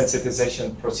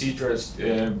desensitization procedures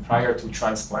prior to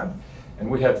transplant. And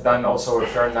we have done also a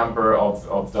fair number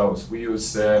of those. We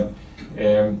use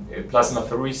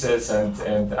plasmapheresis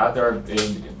and other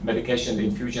medication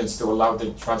infusions to allow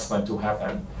the transplant to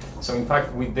happen. So in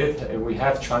fact, we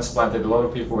have transplanted a lot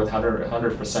of people with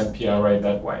 100% PRA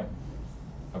that way.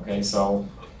 Okay, so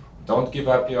don't give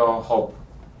up your hope.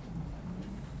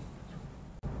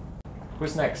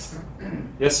 Who's next?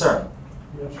 Yes, sir.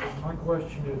 Yes, my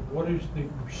question is, what is the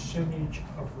percentage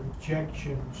of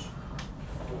rejections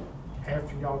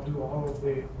after y'all do all of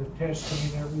the testing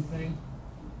and everything?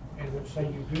 And let's say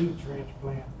you do the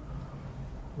transplant,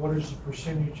 what is the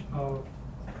percentage of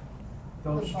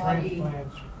those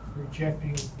transplants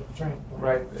rejecting the transplant?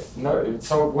 Right. No.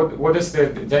 So what is the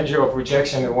danger of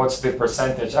rejection and what's the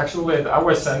percentage? Actually, at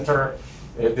our center,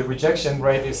 the rejection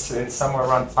rate is somewhere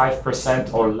around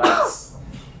 5% or less.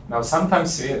 Now,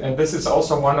 sometimes, and this is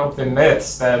also one of the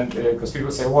myths, then, because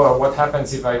people say, well, what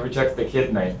happens if I reject the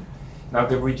kidney? Now,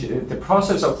 the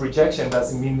process of rejection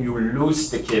doesn't mean you lose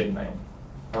the kidney,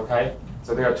 okay?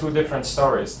 So there are two different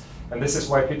stories. And this is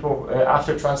why people,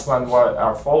 after transplant,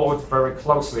 are followed very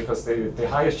closely, because the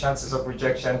highest chances of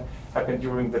rejection happen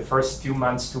during the first few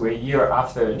months to a year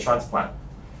after a transplant.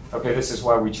 Okay, this is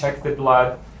why we check the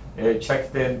blood,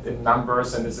 check the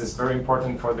numbers, and this is very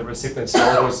important for the recipients to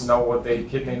always know what the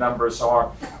kidney numbers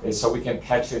are, so we can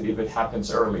catch it if it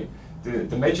happens early.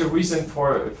 The major reason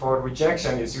for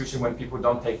rejection is usually when people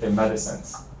don't take their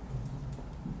medicines.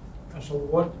 So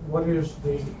what is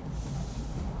the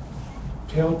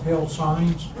telltale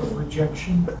signs of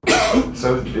rejection?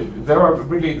 So there are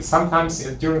really sometimes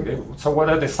so what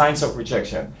are the signs of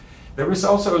rejection? There is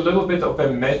also a little bit of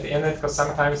a myth in it, because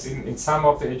sometimes in some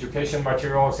of the education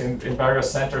materials in various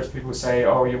centers, people say,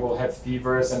 oh, you will have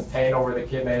fevers and pain over the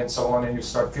kidney and so on, and you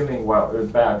start feeling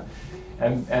bad.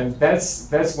 And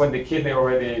that's when the kidney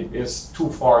already is too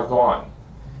far gone.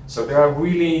 So there are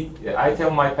really, I tell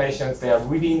my patients, there are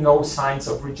really no signs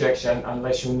of rejection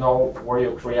unless you know where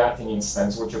your creatinine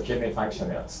stands, what your kidney function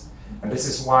is. And this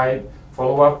is why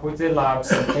follow up with the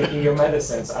labs and taking your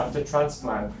medicines after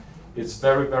transplant is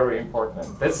very, very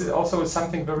important. That's also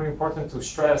something very important to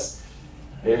stress,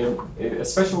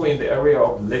 especially in the area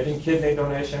of living kidney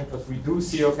donation, because we do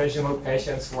see occasional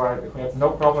patients who have no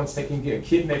problems taking a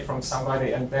kidney from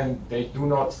somebody and then they do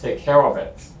not take care of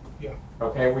it. Yeah.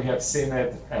 Okay, we have seen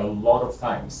it a lot of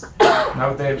times.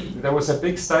 Now, there was a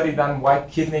big study done why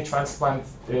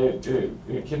transplanted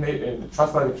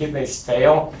kidneys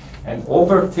fail, and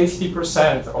over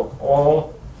 50% of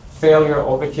all failure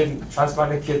of the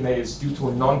transplanted kidney is due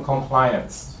to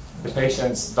non-compliance. The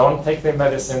patients don't take their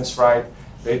medicines right,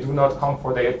 they do not come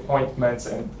for their appointments,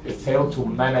 and they fail to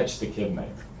manage the kidney.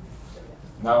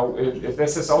 Now,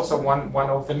 this is also one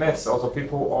of the myths. Also,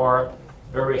 people are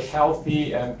very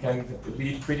healthy and can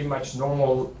lead pretty much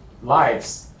normal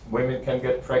lives. Women can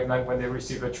get pregnant when they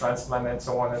receive a transplant and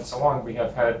so on and so on. We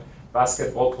have had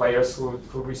basketball players who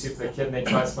received the kidney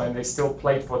transplant, they still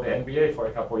played for the NBA for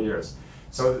a couple of years.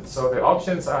 So the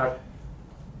options are,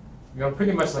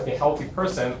 pretty much like a healthy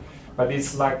person, but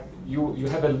it's like you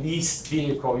have a leased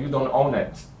vehicle, you don't own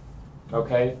it,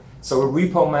 okay? So a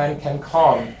repo man can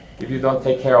come if you don't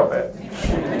take care of it.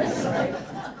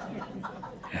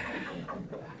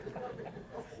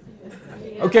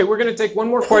 Okay, we're going to take one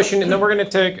more question, and then we're going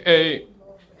to take a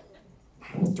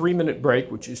 3-minute break,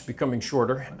 which is becoming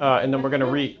shorter, and then we're going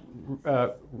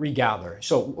to regather.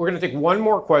 So we're going to take one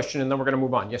more question, and then we're going to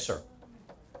move on. Yes, sir.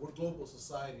 We're a global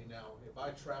society now. If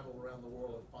I travel around the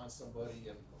world and find somebody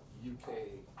in UK,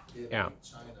 Italy,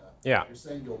 China, you're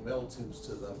saying you'll mail tubes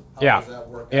to them. How does that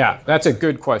work? Yeah, that's a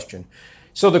good question.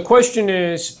 So the question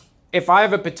is, if I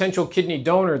have a potential kidney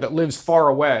donor that lives far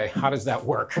away, how does that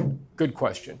work? Good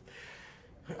question.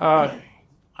 I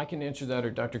can answer that, or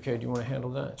Dr. K, do you want to handle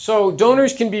that? So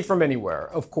donors can be from anywhere,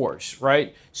 of course,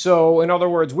 right? So in other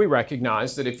words, we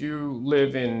recognize that if you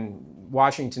live in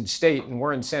Washington State and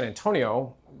we're in San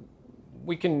Antonio,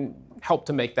 we can help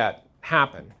to make that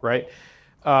happen, right?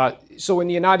 So in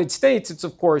the United States, it's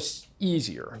of course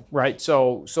easier, right?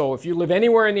 So if you live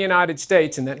anywhere in the United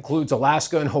States, and that includes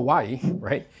Alaska and Hawaii,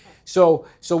 right? So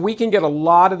we can get a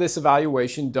lot of this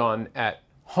evaluation done at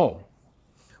home.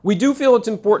 we do feel it's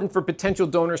important for potential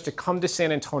donors to come to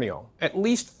San Antonio, at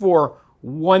least for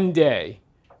one day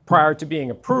prior to being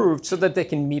approved, so that they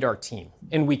can meet our team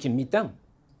and we can meet them,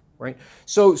 right?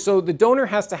 So the donor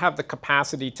has to have the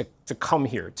capacity to come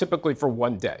here, typically for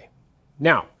one day.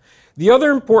 Now, the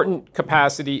other important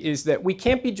capacity is that we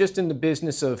can't be just in the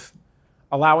business of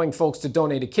allowing folks to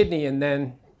donate a kidney and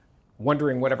then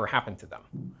wondering whatever happened to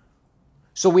them.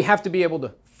 So we have to be able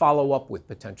to follow up with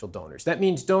potential donors. That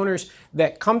means donors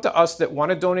that come to us that want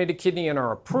to donate a kidney and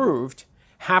are approved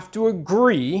have to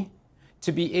agree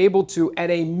to be able to, at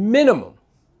a minimum,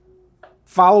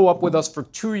 follow up with us for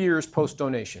 2 years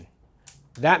post-donation.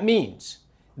 That means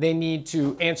they need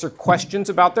to answer questions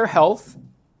about their health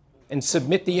and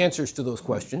submit the answers to those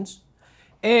questions,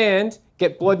 and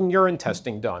get blood and urine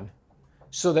testing done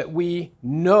so that we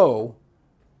know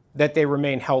that they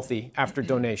remain healthy after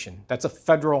donation. That's a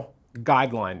federal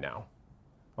guideline now,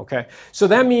 okay? So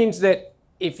that means that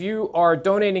if you are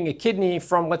donating a kidney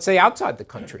from, let's say, outside the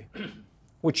country,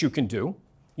 which you can do,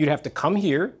 you'd have to come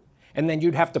here, and then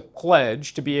you'd have to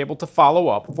pledge to be able to follow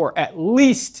up for at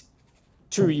least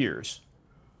 2 years,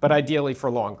 but ideally for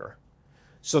longer.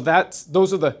 So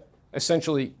those are the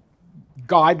essentially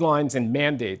guidelines and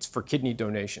mandates for kidney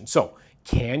donation. So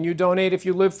can you donate if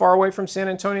you live far away from San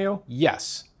Antonio?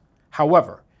 Yes.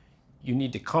 However, you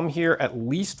need to come here at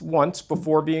least once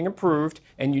before being approved,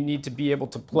 and you need to be able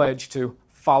to pledge to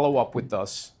follow up with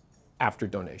us after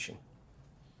donation.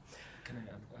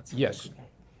 Yes.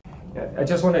 Yeah, I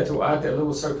just wanted to add a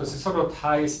little sort, because it sort of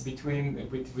ties between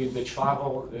the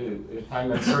travel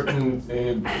time and certain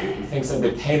things and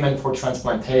the payment for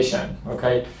transplantation,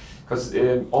 okay? Because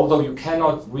although you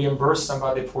cannot reimburse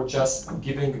somebody for just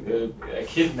giving a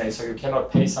kidney, so you cannot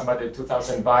pay somebody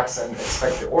 $2,000 and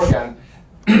expect the organ,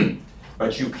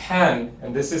 but you can,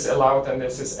 and this is allowed and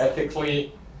this is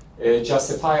ethically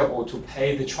justifiable, to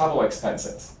pay the travel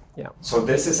expenses. Yeah. So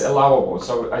this is allowable.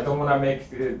 So I don't want to make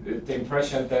the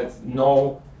impression that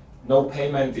no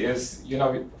payment is,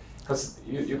 because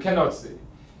you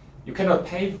cannot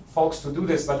pay folks to do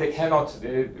this, but they cannot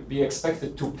be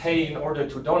expected to pay in order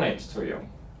to donate to you,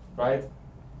 right?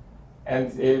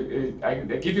 And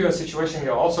I give you a situation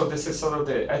here. Also, this is sort of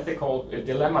the ethical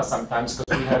dilemma sometimes,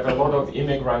 because we have a lot of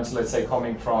immigrants, let's say,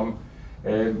 coming from,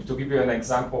 to give you an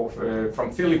example,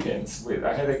 from Philippines.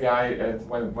 I had a guy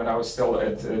when I was still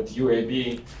at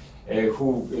UAB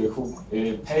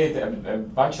who paid a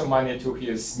bunch of money to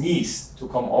his niece to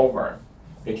come over.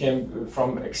 They came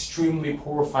from extremely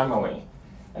poor family,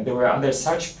 and they were under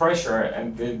such pressure,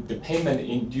 and the payment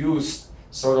induced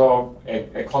sort of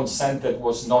a consent that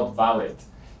was not valid.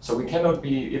 So we cannot be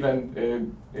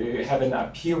even have an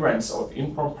appearance of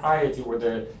impropriety where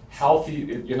the healthy,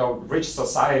 rich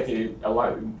society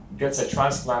gets a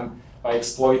transplant by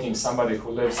exploiting somebody who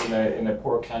lives in a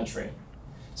poor country.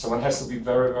 So one has to be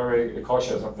very, very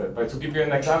cautious of that. But to give you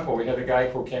an example, we had a guy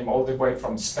who came all the way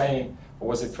from Spain, or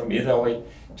was it from Italy,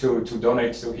 to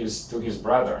donate to his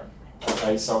brother.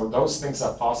 Okay, so those things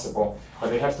are possible,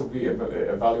 but they have to be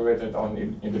evaluated on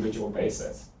an individual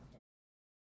basis.